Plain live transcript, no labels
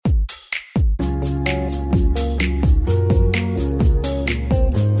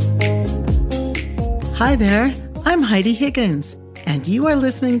Hi there, I'm Heidi Higgins, and you are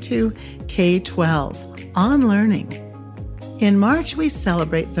listening to K-12 on Learning. In March, we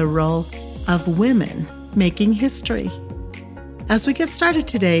celebrate the role of women making history. As we get started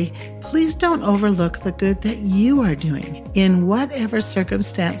today, please don't overlook the good that you are doing in whatever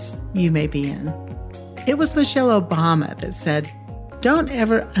circumstance you may be in. It was Michelle Obama that said, "Don't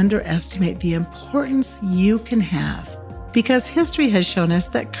ever underestimate the importance you can have, because history has shown us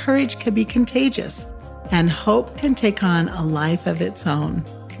that courage can be contagious and hope can take on a life of its own.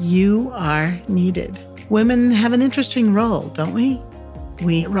 You are needed." Women have an interesting role, don't we?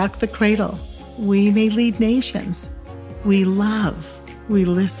 We rock the cradle. We may lead nations. We love. We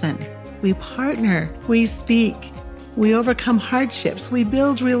listen. We partner. We speak. We overcome hardships. We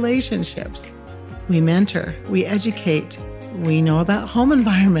build relationships. We mentor. We educate. We know about home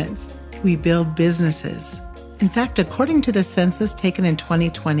environments. We build businesses. In fact, according to the census taken in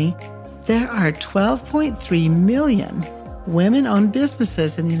 2020, there are 12.3 million women-owned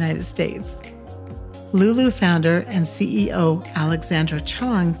businesses in the United States. Lulu founder and CEO Alexandra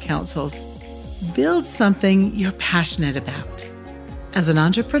Chong counsels, build something you're passionate about. As an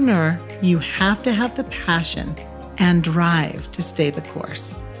entrepreneur, you have to have the passion and drive to stay the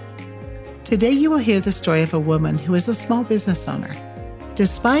course. Today, you will hear the story of a woman who is a small business owner.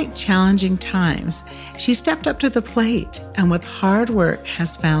 Despite challenging times, she stepped up to the plate and with hard work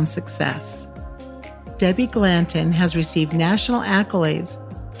has found success. Debbie Glanton has received national accolades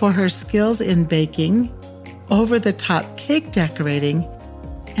for her skills in baking, over-the-top cake decorating,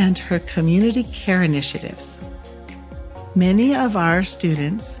 and her community care initiatives. Many of our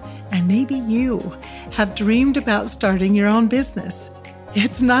students, and maybe you, have dreamed about starting your own business.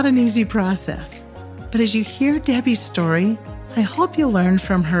 It's not an easy process, but as you hear Debbie's story, I hope you learn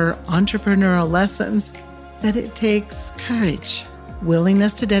from her entrepreneurial lessons that it takes courage,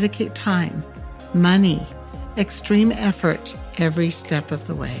 willingness to dedicate time, money, extreme effort every step of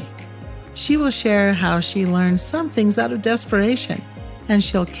the way. She will share how she learned some things out of desperation, and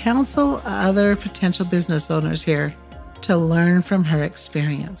she'll counsel other potential business owners here to learn from her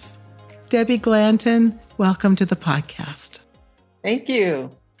experience. Debbie Glanton, welcome to the podcast. Thank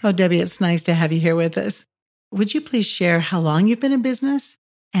you. Oh, Debbie, it's nice to have you here with us. Would you please share how long you've been in business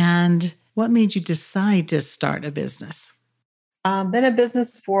and what made you decide to start a business? I've been in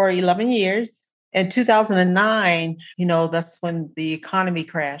business for 11 years. In 2009, that's when the economy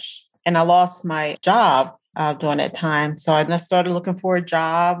crashed and I lost my job during that time. So I started looking for a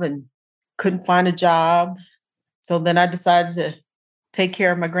job and couldn't find a job. So then I decided to take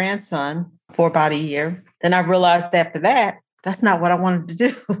care of my grandson for about a year. Then I realized after that, that's not what I wanted to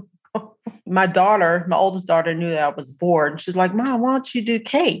do. My oldest daughter knew that I was bored. She's like, "Mom, why don't you do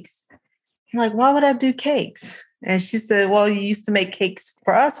cakes?" I'm like, "Why would I do cakes?" And she said, "Well, you used to make cakes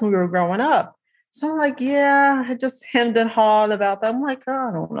for us when we were growing up." So I'm like, "Yeah," I just hemmed and hawed about that. I'm like, "Oh,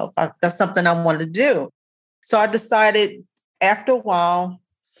 I don't know if that's something I want to do." So I decided after a while,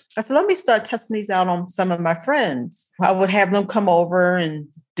 I said, let me start testing these out on some of my friends. I would have them come over and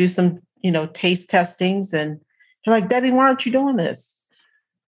do some, taste testings. And they're like, "Debbie, why aren't you doing this?"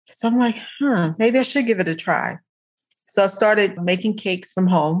 So I'm like, maybe I should give it a try. So I started making cakes from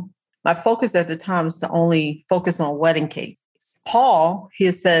home. My focus at the time was to only focus on wedding cakes. Paul, he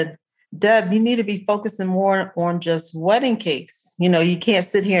had said, "Deb, you need to be focusing more on just wedding cakes. You can't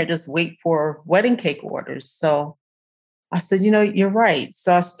sit here and just wait for wedding cake orders." So I said, you're right.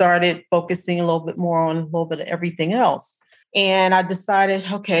 So I started focusing a little bit more on a little bit of everything else. And I decided,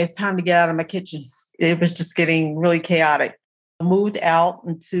 okay, it's time to get out of my kitchen. It was just getting really chaotic. I moved out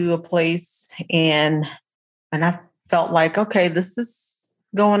into a place and I felt like, okay, this is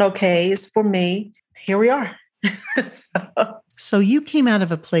going okay. It's for me. Here we are. So you came out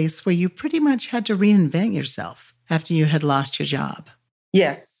of a place where you pretty much had to reinvent yourself after you had lost your job.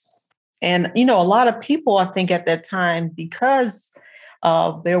 Yes. And, a lot of people, I think at that time, because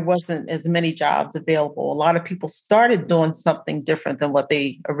there wasn't as many jobs available, a lot of people started doing something different than what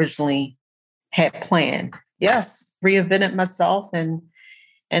they originally had planned. Yes, reinvented myself and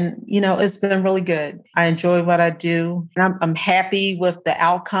it's been really good. I enjoy what I do. And I'm happy with the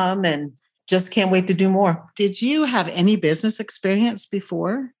outcome and just can't wait to do more. Did you have any business experience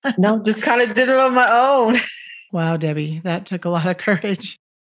before? No, just kind of did it on my own. Wow, Debbie, that took a lot of courage.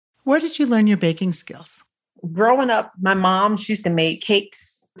 Where did you learn your baking skills? Growing up, my mom, she used to make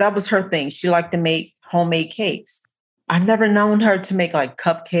cakes. That was her thing. She liked to make homemade cakes. I've never known her to make like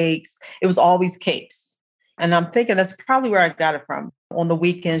cupcakes. It was always cakes. And I'm thinking that's probably where I got it from. On the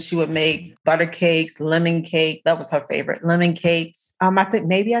weekends, she would make butter cakes, lemon cake. That was her favorite, lemon cakes. I think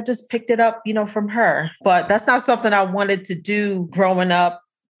maybe I just picked it up, from her. But that's not something I wanted to do growing up.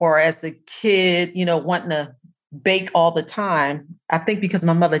 or as a kid, wanting to bake all the time. I think because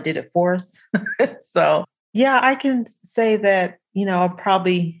my mother did it for us. So yeah, I can say that, I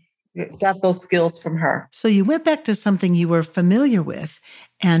probably got those skills from her. So you went back to something you were familiar with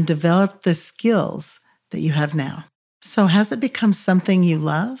and developed the skills that you have now. So has it become something you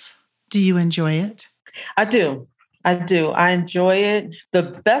love? Do you enjoy it? I do. I enjoy it. The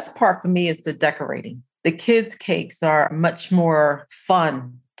best part for me is the decorating. The kids' cakes are much more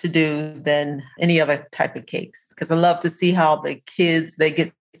fun to do than any other type of cakes because I love to see how the kids, they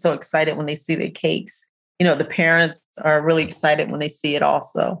get so excited when they see the cakes. The parents are really excited when they see it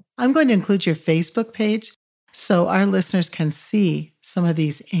also. I'm going to include your Facebook page so our listeners can see some of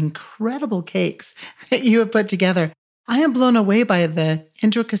these incredible cakes that you have put together. I am blown away by the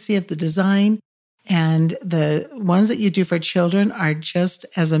intricacy of the design, and the ones that you do for children are just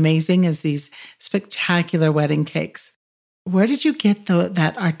as amazing as these spectacular wedding cakes. Where did you get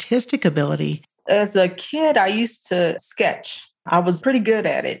that artistic ability? As a kid, I used to sketch. I was pretty good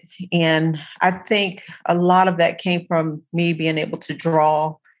at it. And I think a lot of that came from me being able to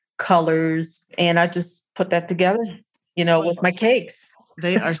draw colors. And I just put that together, with my cakes.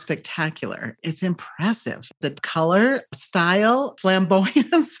 They are spectacular. It's impressive. The color, style,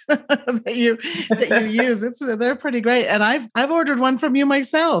 flamboyance that you use. They're pretty great. And I've ordered one from you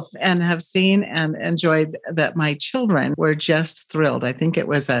myself and have seen and enjoyed that. My children were just thrilled. I think it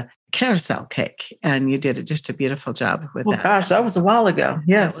was a carousel cake, and you did just a beautiful job with that. Oh gosh, that was a while ago.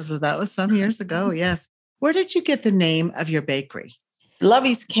 Yes. That was some years ago. Yes. Where did you get the name of your bakery?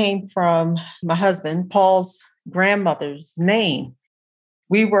 Lovey's came from my husband, Paul's grandmother's name.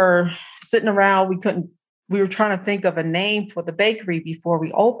 We were sitting around, we were trying to think of a name for the bakery before we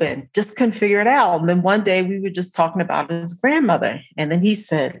opened, just couldn't figure it out. And then one day we were just talking about his grandmother. And then he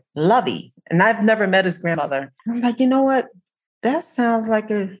said, Lovey. And I've never met his grandmother. I'm like, you know what? That sounds like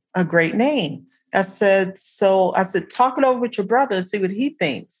a great name. I said, talk it over with your brother and see what he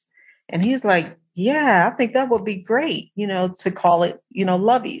thinks. And he's like, yeah, I think that would be great, to call it,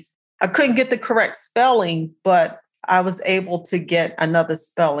 Lovey's. I couldn't get the correct spelling, but I was able to get another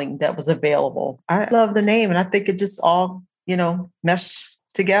spelling that was available. I love the name, and I think it just all, meshed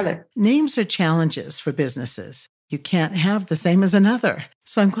together. Names are challenges for businesses. You can't have the same as another.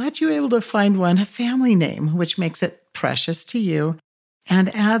 So I'm glad you were able to find a family name, which makes it precious to you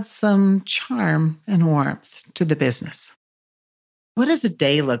and adds some charm and warmth to the business. What does a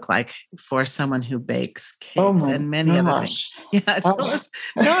day look like for someone who bakes cakes and many other things? Yeah, tell us.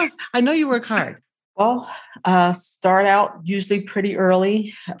 I know you work hard. Well, start out usually pretty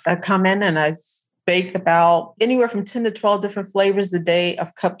early. I come in and I bake about anywhere from 10 to 12 different flavors a day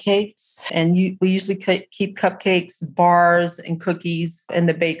of cupcakes. And we usually keep cupcakes, bars, and cookies in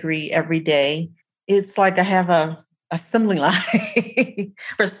the bakery every day. It's like I have a assembly line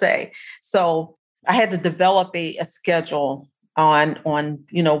per se. So I had to develop a schedule on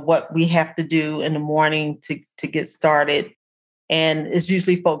what we have to do in the morning to get started. And it's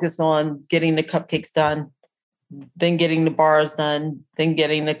usually focused on getting the cupcakes done, then getting the bars done, then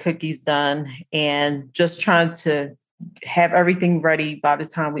getting the cookies done, and just trying to have everything ready by the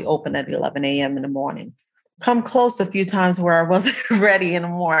time we open at 11 a.m. in the morning. Come close a few times where I wasn't ready in the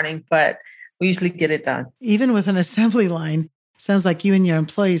morning, but we usually get it done. Even with an assembly line, sounds like you and your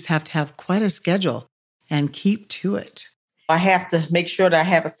employees have to have quite a schedule and keep to it. I have to make sure that I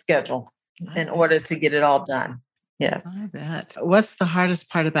have a schedule in order to get it all done. Yes. I bet. What's the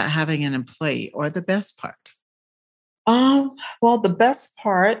hardest part about having an employee, or the best part? Well, the best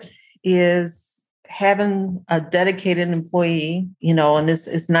part is having a dedicated employee, and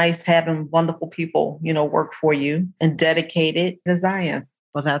it's nice having wonderful people, work for you and dedicated as I am.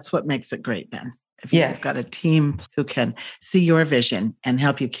 Well, that's what makes it great then. If Yes. you've got a team who can see your vision and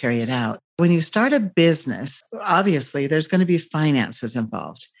help you carry it out. When you start a business, obviously there's going to be finances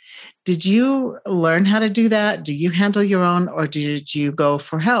involved. Did you learn how to do that? Do you handle your own, or did you go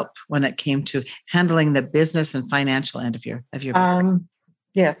for help when it came to handling the business and financial end of your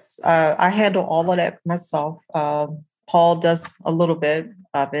Yes, I handle all of that myself. Paul does a little bit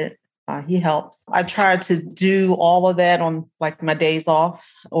of it. He helps. I try to do all of that on like my days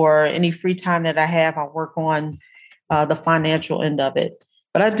off or any free time that I have. I work on the financial end of it,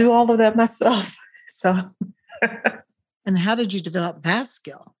 but I do all of that myself. So, and how did you develop that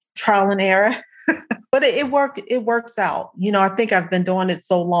skill? Trial and error, but it works out. I think I've been doing it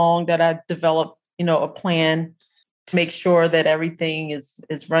so long that I developed, a plan to make sure that everything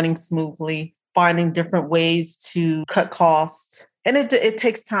is running smoothly, finding different ways to cut costs. And it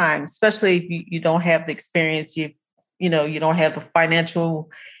takes time, especially if you don't have the experience, you don't have the financial,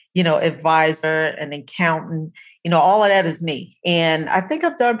 advisor, an accountant. All of that is me. And I think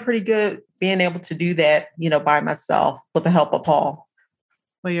I've done pretty good being able to do that, by myself with the help of Paul.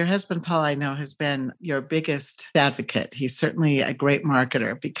 Well, your husband, Paul, I know, has been your biggest advocate. He's certainly a great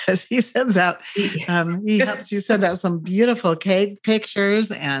marketer because he sends out, he helps you send out some beautiful cake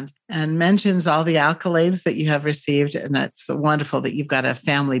pictures and mentions all the accolades that you have received. And that's wonderful that you've got a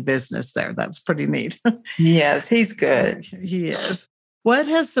family business there. That's pretty neat. Yes, he's good. He is. What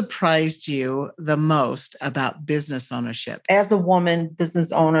has surprised you the most about business ownership? As a woman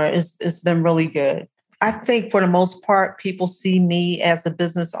business owner, it's been really good. I think for the most part, people see me as a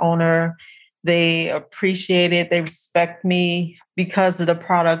business owner. They appreciate it. They respect me because of the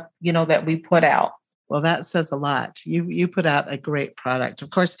product, that we put out. Well, that says a lot. You put out a great product. Of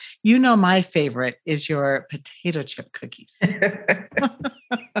course, my favorite is your potato chip cookies.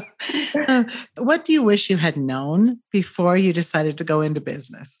 What do you wish you had known before you decided to go into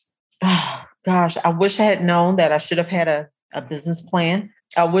business? Oh, gosh, I wish I had known that I should have had a business plan.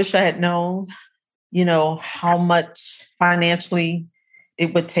 I wish I had known how much financially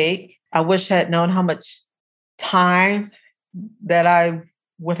it would take. I wish I had known how much time that I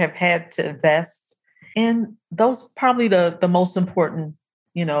would have had to invest. And those probably the most important,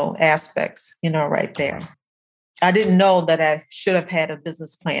 aspects, right there. I didn't know that I should have had a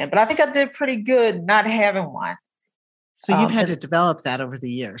business plan, but I think I did pretty good not having one. So you've had to develop that over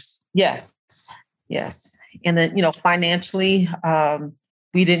the years. Yes. And then, financially,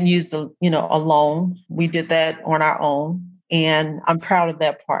 we didn't use a loan. We did that on our own. And I'm proud of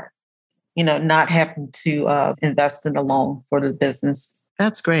that part, not having to invest in a loan for the business.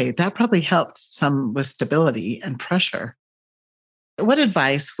 That's great. That probably helped some with stability and pressure. What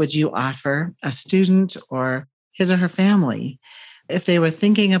advice would you offer a student or his or her family if they were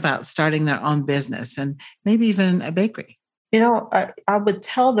thinking about starting their own business and maybe even a bakery? I would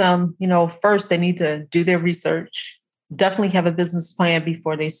tell them, first they need to do their research. Definitely have a business plan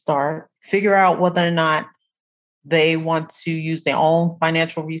before they start. Figure out whether or not they want to use their own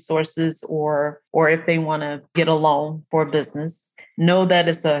financial resources or if they want to get a loan for a business. Know that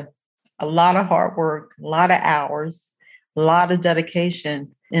it's a lot of hard work, a lot of hours, a lot of dedication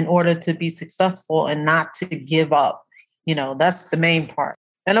in order to be successful and not to give up. That's the main part.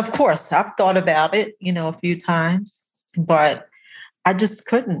 And of course, I've thought about it, a few times, but I just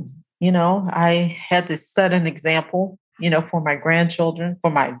couldn't. I had to set an example, for my grandchildren,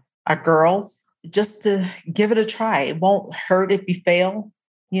 for my girls, just to give it a try. It won't hurt if you fail.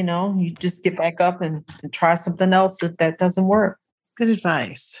 You just get back up and try something else if that doesn't work. Good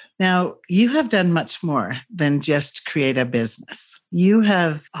advice. Now, you have done much more than just create a business. You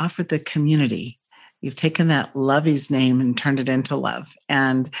have offered the community. You've taken that Lovey's name and turned it into love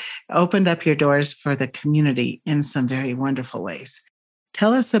and opened up your doors for the community in some very wonderful ways.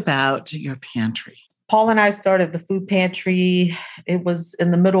 Tell us about your pantry. Paul and I started the food pantry. It was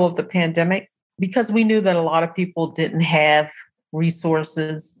in the middle of the pandemic because we knew that a lot of people didn't have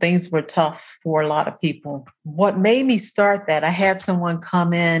resources. Things were tough for a lot of people. What made me start that, I had someone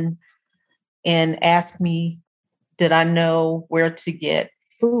come in and ask me, did I know where to get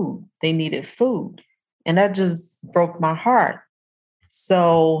food? They needed food. And that just broke my heart.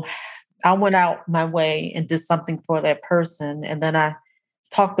 So I went out my way and did something for that person. And then I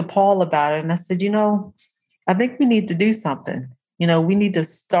talked to Paul about it. And I said, I think we need to do something. We need to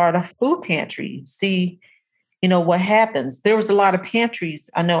start a food pantry, see, what happens. There was a lot of pantries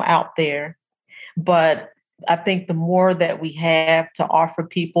I know out there, but I think the more that we have to offer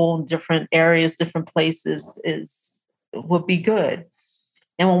people in different areas, different places would be good.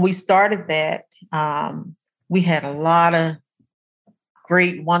 And when we started that, we had a lot of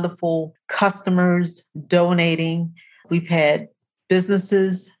great, wonderful customers donating. We've had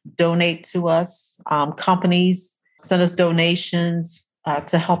businesses donate to us, companies send us donations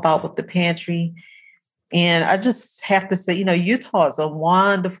to help out with the pantry. And I just have to say, Utah is a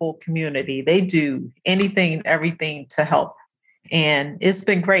wonderful community. They do anything and everything to help. And it's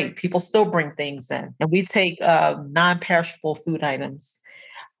been great. People still bring things in. And we take non-perishable food items.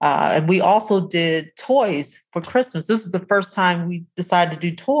 And we also did toys for Christmas. This is the first time we decided to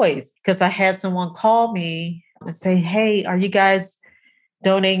do toys because I had someone call me and say, hey, are you guys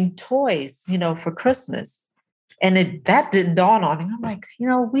donating toys, for Christmas? And that didn't dawn on me. I'm like,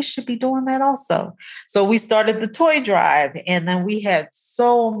 we should be doing that also. So we started the toy drive, and then we had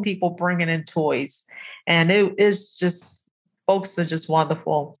so many people bringing in toys. And it is just, folks are just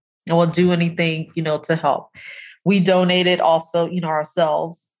wonderful and will do anything, to help. We donated also,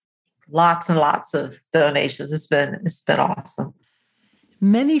 ourselves, lots and lots of donations. It's been awesome.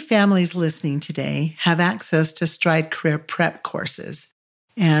 Many families listening today have access to Stride Career Prep courses.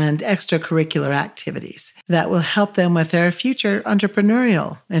 and extracurricular activities that will help them with their future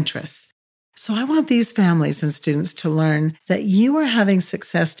entrepreneurial interests. So I want these families and students to learn that you are having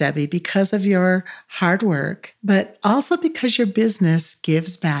success, Debbie, because of your hard work, but also because your business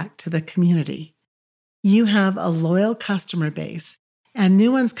gives back to the community. You have a loyal customer base and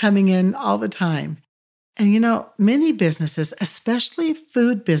new ones coming in all the time. And many businesses, especially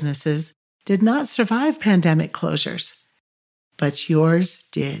food businesses, did not survive pandemic closures, but yours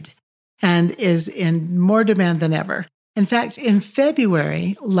did and is in more demand than ever. In fact, in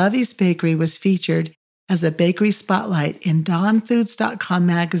February, Lovey's Bakery was featured as a bakery spotlight in donfoods.com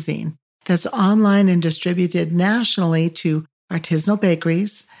magazine that's online and distributed nationally to artisanal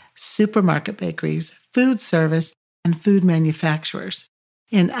bakeries, supermarket bakeries, food service, and food manufacturers.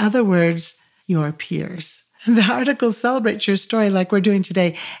 In other words, your peers. The article celebrates your story like we're doing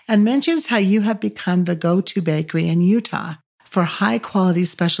today and mentions how you have become the go-to bakery in Utah for high-quality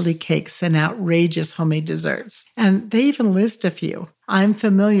specialty cakes and outrageous homemade desserts. And they even list a few. I'm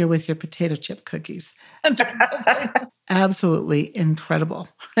familiar with your potato chip cookies. Absolutely incredible.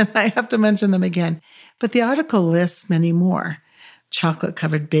 And I have to mention them again. But the article lists many more.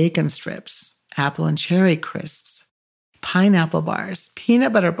 Chocolate-covered bacon strips, apple and cherry crisps, pineapple bars,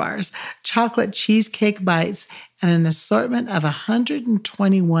 peanut butter bars, chocolate cheesecake bites, and an assortment of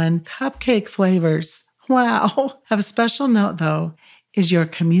 121 cupcake flavors. Wow. Of special note, though, is your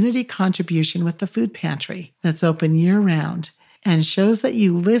community contribution with the food pantry that's open year-round and shows that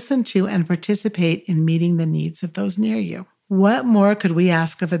you listen to and participate in meeting the needs of those near you. What more could we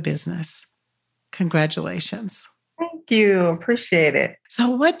ask of a business? Congratulations. Thank you. Appreciate it. So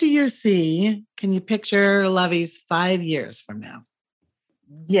what do you see? Can you picture Lovey's 5 years from now?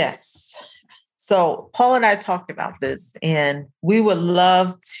 Yes. So Paul and I talked about this, and we would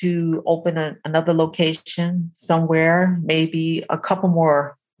love to open another location somewhere, maybe a couple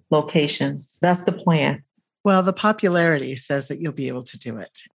more locations. That's the plan. Well, the popularity says that you'll be able to do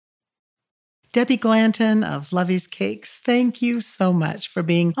it. Debbie Glanton of Lovey's Cakes, thank you so much for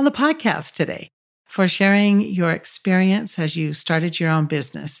being on the podcast today, for sharing your experience as you started your own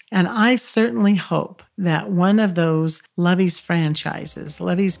business. And I certainly hope that one of those Lovey's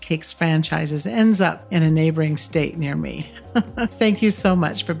Cakes franchises, ends up in a neighboring state near me. Thank you so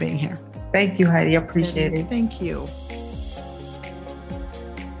much for being here. Thank you, Heidi. I appreciate it. Thank you.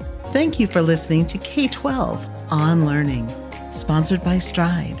 Thank you for listening to K-12 On Learning, sponsored by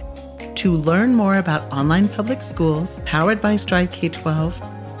Stride. To learn more about online public schools powered by Stride K-12,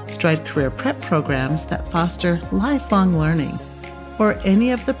 Stride career prep programs that foster lifelong learning, or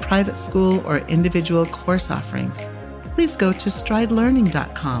any of the private school or individual course offerings, please go to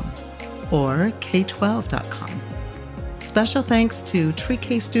stridelearning.com or k12.com. Special thanks to Tree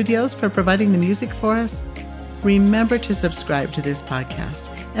K Studios for providing the music for us. Remember to subscribe to this podcast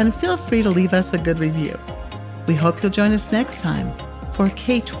and feel free to leave us a good review. We hope you'll join us next time for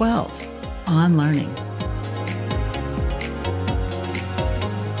K-12 On Learning.